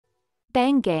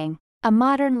Bang Gang, a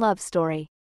modern love story.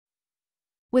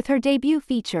 With her debut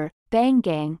feature, Bang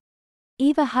Gang,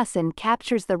 Eva Husson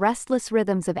captures the restless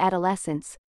rhythms of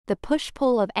adolescence, the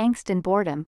push-pull of angst and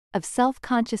boredom, of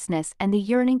self-consciousness and the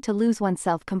yearning to lose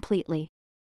oneself completely.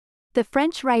 The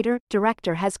French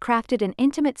writer-director has crafted an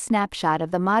intimate snapshot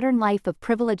of the modern life of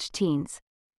privileged teens.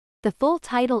 The full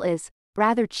title is,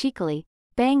 rather cheekily,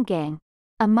 Bang Gang,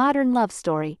 a modern love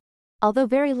story, although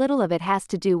very little of it has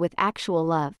to do with actual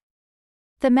love.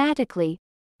 Thematically,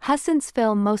 Husson's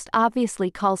film most obviously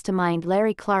calls to mind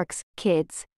Larry Clark's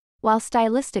Kids, while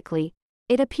stylistically,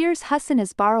 it appears Husson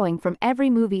is borrowing from every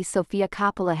movie Sofia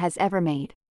Coppola has ever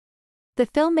made. The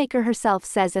filmmaker herself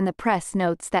says in the press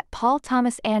notes that Paul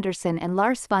Thomas Anderson and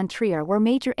Lars von Trier were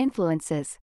major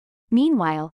influences.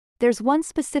 Meanwhile, there's one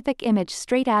specific image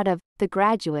straight out of The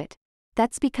Graduate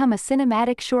that's become a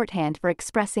cinematic shorthand for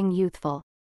expressing youthful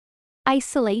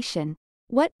isolation.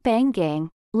 What Bang Gang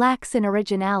lacks in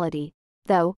originality,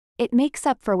 though, it makes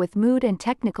up for with mood and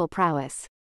technical prowess.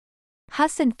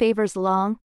 Husson favors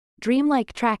long,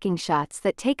 dreamlike tracking shots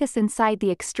that take us inside the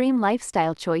extreme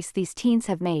lifestyle choice these teens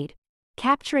have made,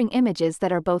 capturing images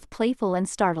that are both playful and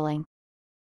startling.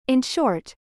 In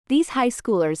short, these high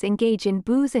schoolers engage in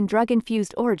booze and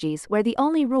drug-infused orgies where the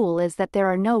only rule is that there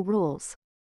are no rules.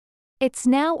 It's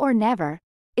now or never,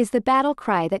 is the battle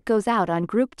cry that goes out on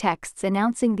group texts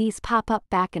announcing these pop-up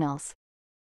bacchanals.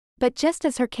 But just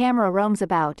as her camera roams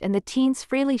about and the teens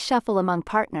freely shuffle among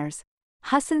partners,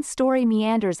 Husson's story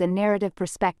meanders in narrative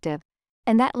perspective,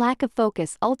 and that lack of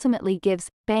focus ultimately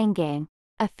gives Bang Gang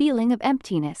a feeling of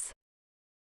emptiness.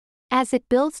 As it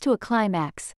builds to a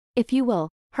climax, if you will,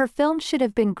 her film should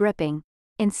have been gripping.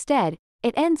 Instead,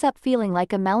 it ends up feeling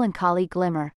like a melancholy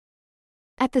glimmer.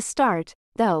 At the start,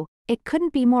 though, it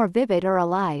couldn't be more vivid or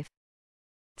alive.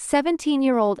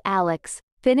 17-year-old Alex,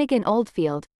 Finnegan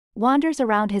Oldfield, wanders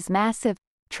around his massive,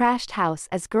 trashed house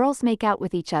as girls make out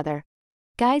with each other.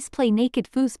 Guys play naked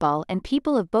foosball and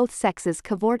people of both sexes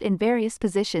cavort in various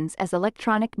positions as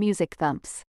electronic music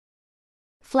thumps.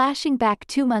 Flashing back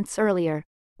 2 months earlier,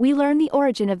 we learn the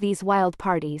origin of these wild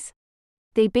parties.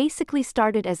 They basically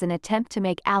started as an attempt to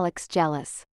make Alex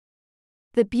jealous.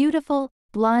 The beautiful,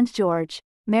 blonde George,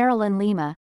 Marilyn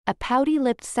Lima, a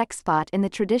pouty-lipped sexpot in the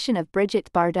tradition of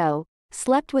Brigitte Bardot,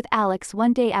 slept with Alex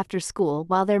one day after school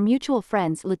while their mutual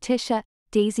friends Laetitia,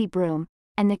 Daisy Broom,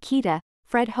 and Nikita,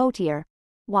 Fred Hotier,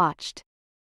 watched.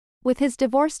 With his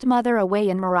divorced mother away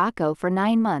in Morocco for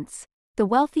 9 months, the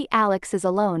wealthy Alex is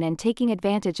alone and taking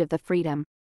advantage of the freedom.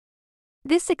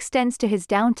 This extends to his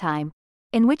downtime,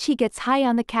 in which he gets high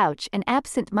on the couch and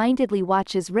absent-mindedly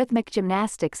watches rhythmic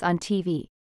gymnastics on TV.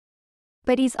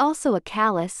 But he's also a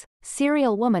callous,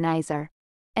 serial womanizer,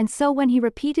 and so when he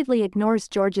repeatedly ignores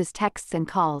George's texts and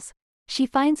calls, she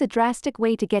finds a drastic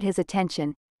way to get his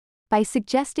attention, by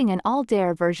suggesting an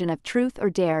all-dare version of Truth or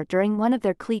Dare during one of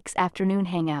their clique's afternoon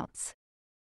hangouts.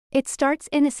 It starts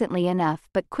innocently enough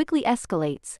but quickly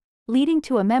escalates, leading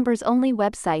to a members-only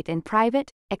website and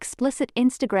private, explicit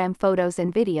Instagram photos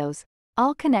and videos,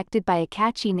 all connected by a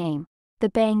catchy name, the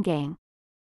Bang Gang.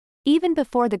 Even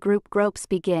before the group gropes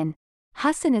begin,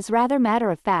 Husson is rather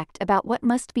matter-of-fact about what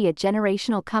must be a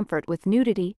generational comfort with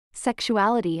nudity,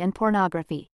 sexuality and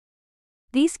pornography.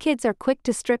 These kids are quick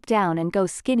to strip down and go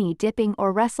skinny dipping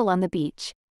or wrestle on the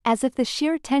beach, as if the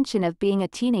sheer tension of being a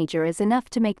teenager is enough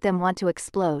to make them want to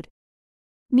explode.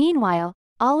 Meanwhile,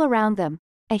 all around them,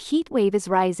 a heat wave is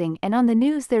rising and on the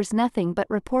news there's nothing but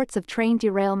reports of train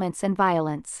derailments and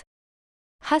violence.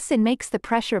 Husson makes the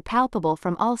pressure palpable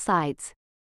from all sides.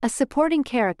 A supporting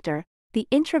character, the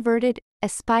introverted,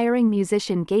 aspiring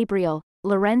musician Gabriel,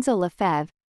 Lorenzo Lefèbvre,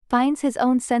 finds his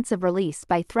own sense of release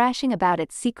by thrashing about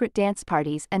at secret dance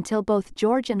parties until both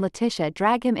George and Laetitia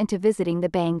drag him into visiting the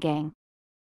Bang Gang.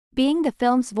 Being the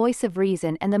film's voice of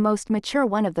reason and the most mature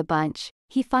one of the bunch,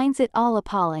 he finds it all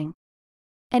appalling.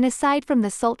 And aside from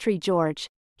the sultry George,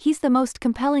 he's the most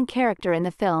compelling character in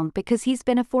the film because he's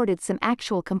been afforded some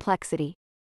actual complexity.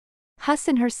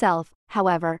 Husson herself,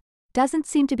 however, doesn't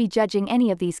seem to be judging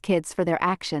any of these kids for their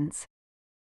actions.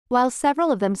 While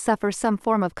several of them suffer some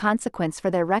form of consequence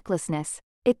for their recklessness,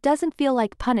 it doesn't feel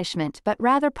like punishment but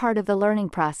rather part of the learning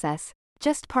process,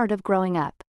 just part of growing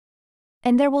up.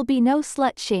 And there will be no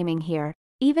slut-shaming here,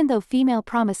 even though female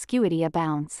promiscuity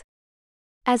abounds.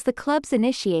 As the club's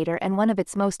initiator and one of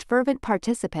its most fervent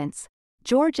participants,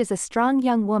 George is a strong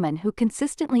young woman who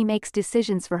consistently makes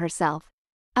decisions for herself,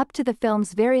 up to the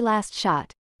film's very last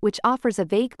shot, which offers a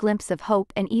vague glimpse of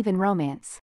hope and even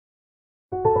romance.